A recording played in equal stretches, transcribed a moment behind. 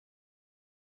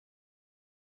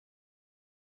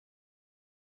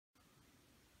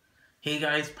Hey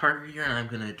guys, Parker here, and I'm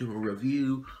gonna do a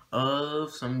review of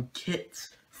some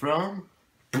kits from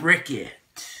Brickyt.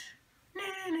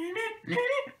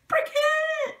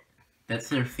 Brickyt! That's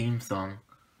their theme song.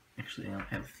 Actually, I don't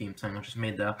have a theme song, I just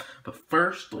made that up. But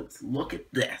first, let's look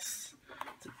at this.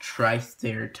 It's a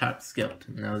Triceratops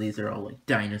skeleton. Now, these are all like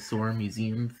dinosaur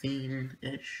museum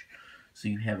theme-ish. So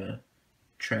you have a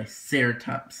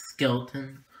Triceratops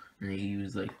skeleton, and they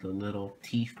use like the little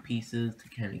teeth pieces to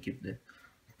kind of give the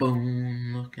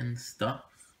bone looking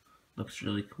stuff. Looks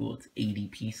really cool. It's 80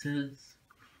 pieces.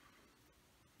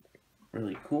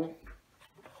 Really cool.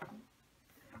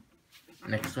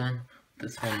 Next one.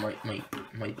 This one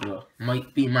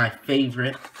might be my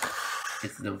favorite.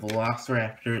 It's the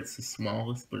Velociraptor. It's the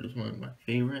smallest, but it's one of my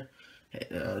favorite.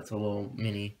 It's a little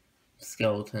mini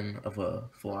skeleton of a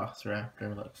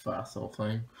Velociraptor, like fossil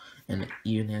thing, and it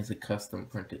even has a custom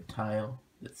printed tile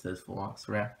that says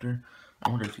Velociraptor. I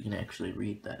wonder if you can actually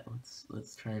read that.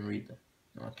 Let's try and read that.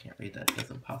 No, I can't read that. It's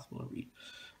impossible to read.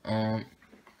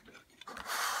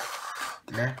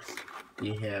 Next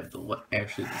we have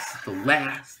actually this is the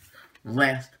last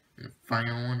and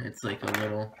final one. It's like a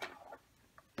little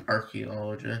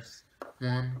archaeologist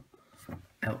one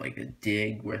at like a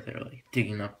dig where they're like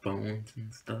digging up bones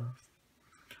and stuff.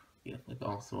 You have like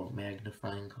also a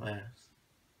magnifying glass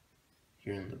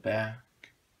here in the back.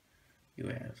 You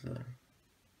have the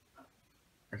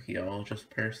archaeologist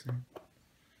person.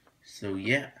 So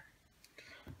yeah,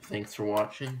 thanks for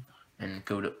watching, and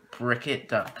go to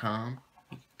Brickyt.com.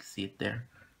 You can see it there,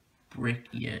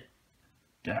 Brickyt.com.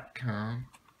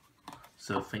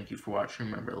 So thank you for watching.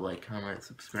 Remember to like, comment,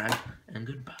 subscribe, and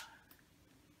goodbye.